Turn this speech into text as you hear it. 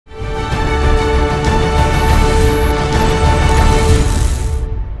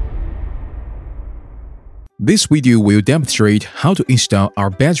This video will demonstrate how to install our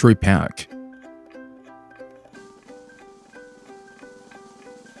battery pack.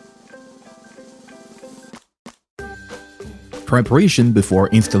 Preparation before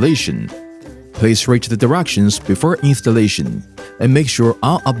installation. Please read the directions before installation and make sure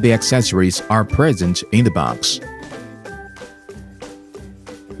all of the accessories are present in the box.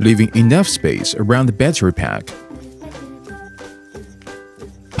 Leaving enough space around the battery pack.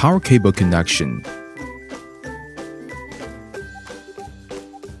 Power cable connection.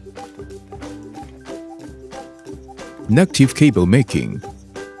 Negative cable making.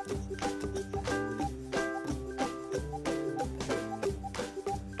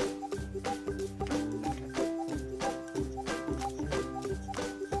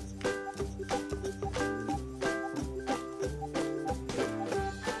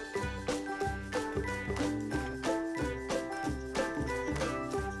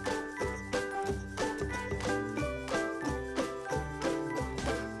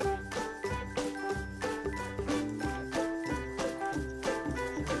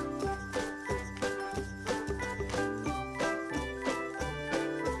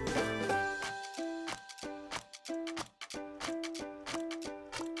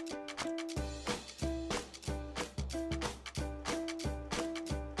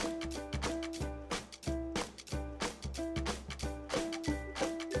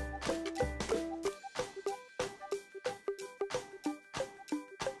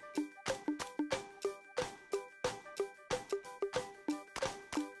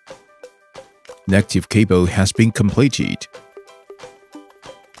 Negative cable has been completed.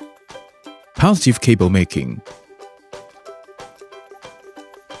 Positive cable making.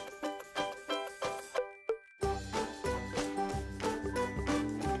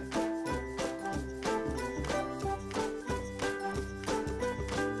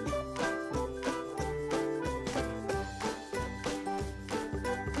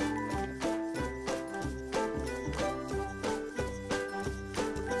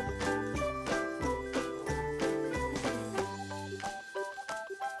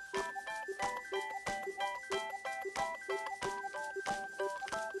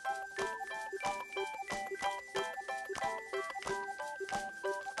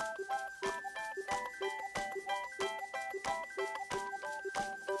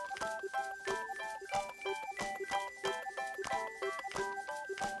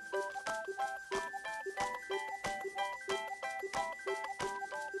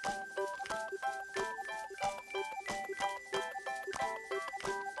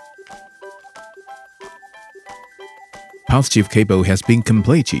 Positive cable has been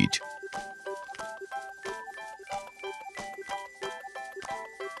completed.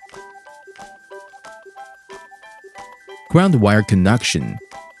 Ground wire connection.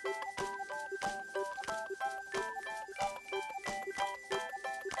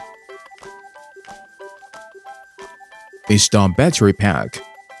 Install battery pack.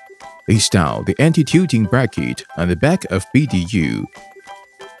 Install the anti-tilting bracket on the back of BDU.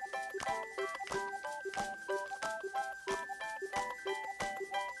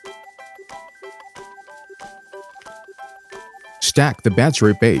 Stack the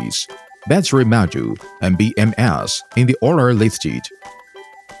battery base, battery module, and BMS in the order listed.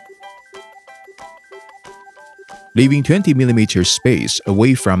 Leaving 20 mm space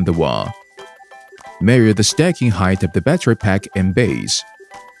away from the wall. Measure the stacking height of the battery pack and base.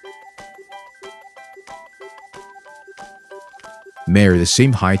 Measure the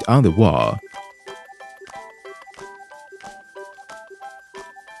same height on the wall.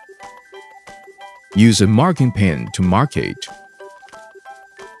 Use a marking pen to mark it.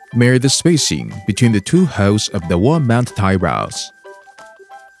 Measure the spacing between the two holes of the wall mount tie rods.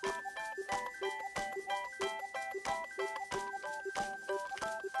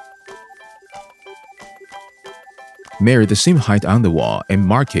 Measure the same height on the wall and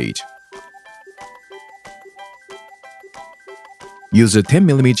mark it. Use a 10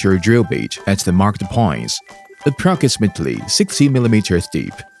 mm drill bit at the marked points, approximately 60 mm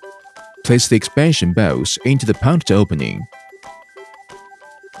deep. Place the expansion bolts into the punched opening.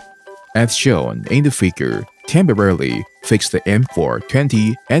 As shown in the figure, temporarily fix the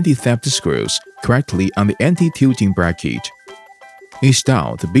M420 anti-theft screws correctly on the anti-tilting bracket.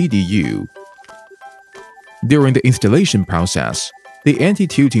 Install the BDU. During the installation process, the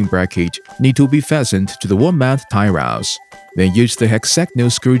anti-tilting bracket need to be fastened to the wall mount tie rods. Then use the hexagonal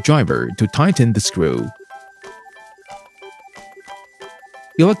screwdriver to tighten the screw.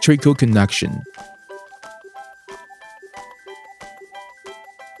 Electrical connection.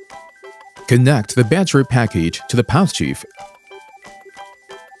 Connect the battery package to the positive.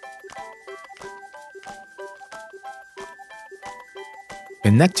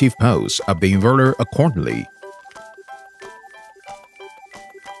 connective poles of the inverter accordingly.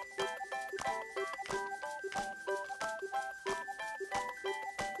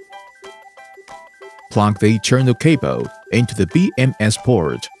 Plug the external cable into the BMS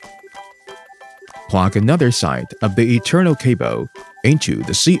port. Plug another side of the external cable into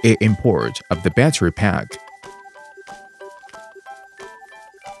the CAN port of the battery pack.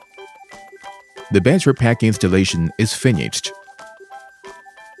 The battery pack installation is finished.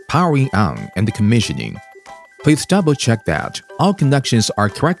 Powering on and commissioning. Please double-check that all connections are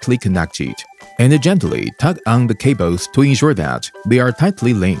correctly connected, and gently tug on the cables to ensure that they are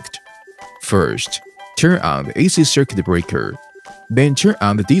tightly linked. First, turn on the AC circuit breaker, then turn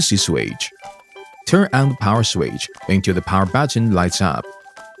on the DC switch. Turn on the power switch until the power button lights up.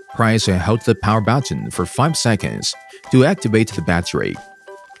 Press and hold the power button for 5 seconds to activate the battery.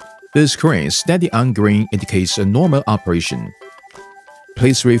 The screen steady on green indicates a normal operation.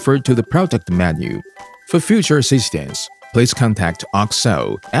 Please refer to the product menu. For future assistance, please contact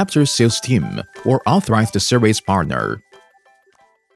AUXSOL after-sales team or authorized service partner.